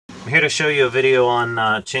I'm here to show you a video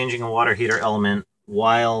on changing a water heater element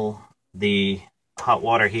while the hot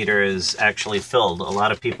water heater is actually filled. A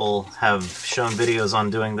lot of people have shown videos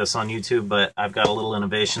on doing this on YouTube, but I've got a little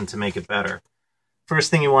innovation to make it better.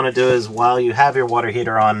 First thing you want to do is, while you have your water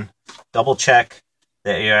heater on, double check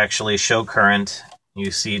that you actually show current.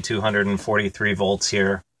 You see 243 volts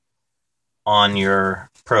here on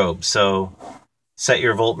your probe. So set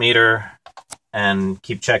your voltmeter and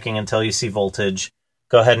keep checking until you see voltage.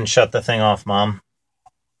 Go ahead and shut the thing off, Mom.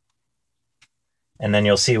 And then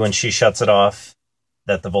you'll see when she shuts it off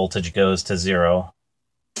that the voltage goes to 0.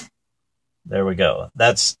 There we go.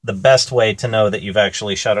 That's the best way to know that you've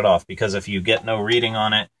actually shut it off, because if you get no reading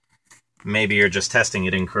on it, maybe you're just testing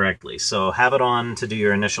it incorrectly. So have it on to do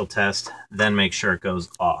your initial test, then make sure it goes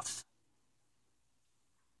off.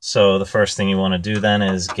 So the first thing you want to do then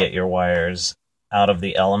is get your wires out of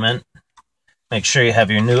the element. Make sure you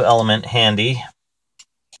have your new element handy.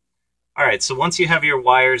 Alright, so once you have your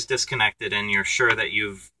wires disconnected and you're sure that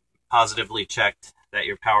you've positively checked that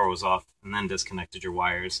your power was off and then disconnected your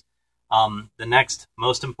wires, the next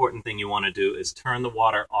most important thing you want to do is turn the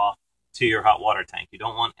water off to your hot water tank. You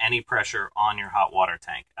don't want any pressure on your hot water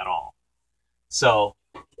tank at all. So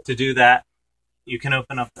to do that, you can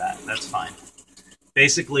open up that's fine.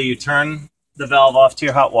 Basically, you turn the valve off to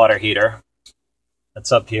your hot water heater.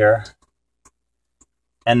 That's up here.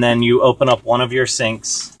 And then you open up one of your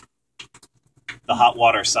sinks, the hot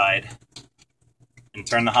water side, and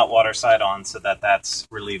turn the hot water side on so that that's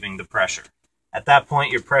relieving the pressure. At that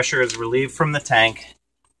point, your pressure is relieved from the tank,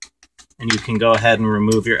 and you can go ahead and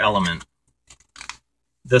remove your element.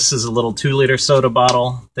 This is a little 2-liter soda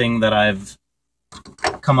bottle thing that I've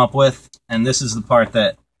come up with, and this is the part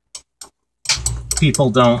that people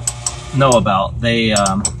don't know about. They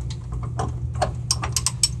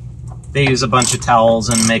use a bunch of towels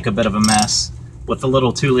and make a bit of a mess. With the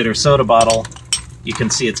little 2-liter soda bottle, you can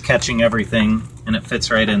see it's catching everything and it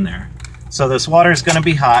fits right in there. So this water is going to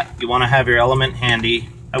be hot. You want to have your element handy.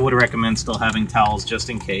 I would recommend still having towels just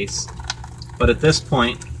in case. But at this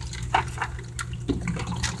point,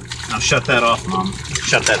 now shut that off, Mom.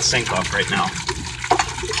 Shut that sink off right now.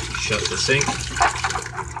 Shut the sink.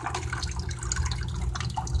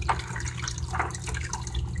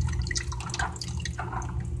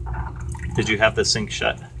 Did you have the sink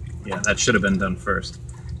shut? Yeah, that should have been done first.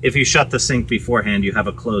 If you shut the sink beforehand, you have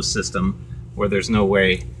a closed system where there's no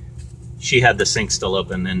way. She had the sink still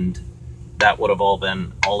open, and that would have all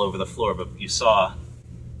been all over the floor. But you saw,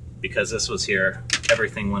 because this was here,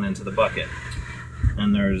 everything went into the bucket.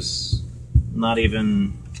 And there's not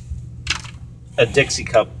even a Dixie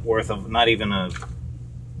cup worth of, not even a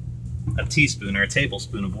teaspoon or a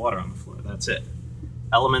tablespoon of water on the floor. That's it.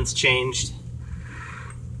 Elements changed,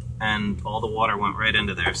 and all the water went right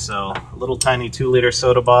into there. So a little tiny 2-liter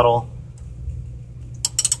soda bottle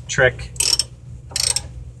trick.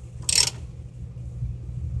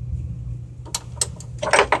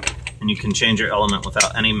 And you can change your element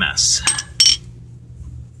without any mess.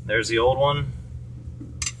 There's the old one,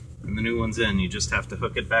 and the new one's in. You just have to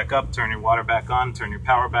hook it back up, turn your water back on, turn your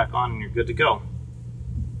power back on, and you're good to go.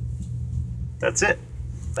 That's it.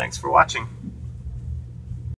 Thanks for watching.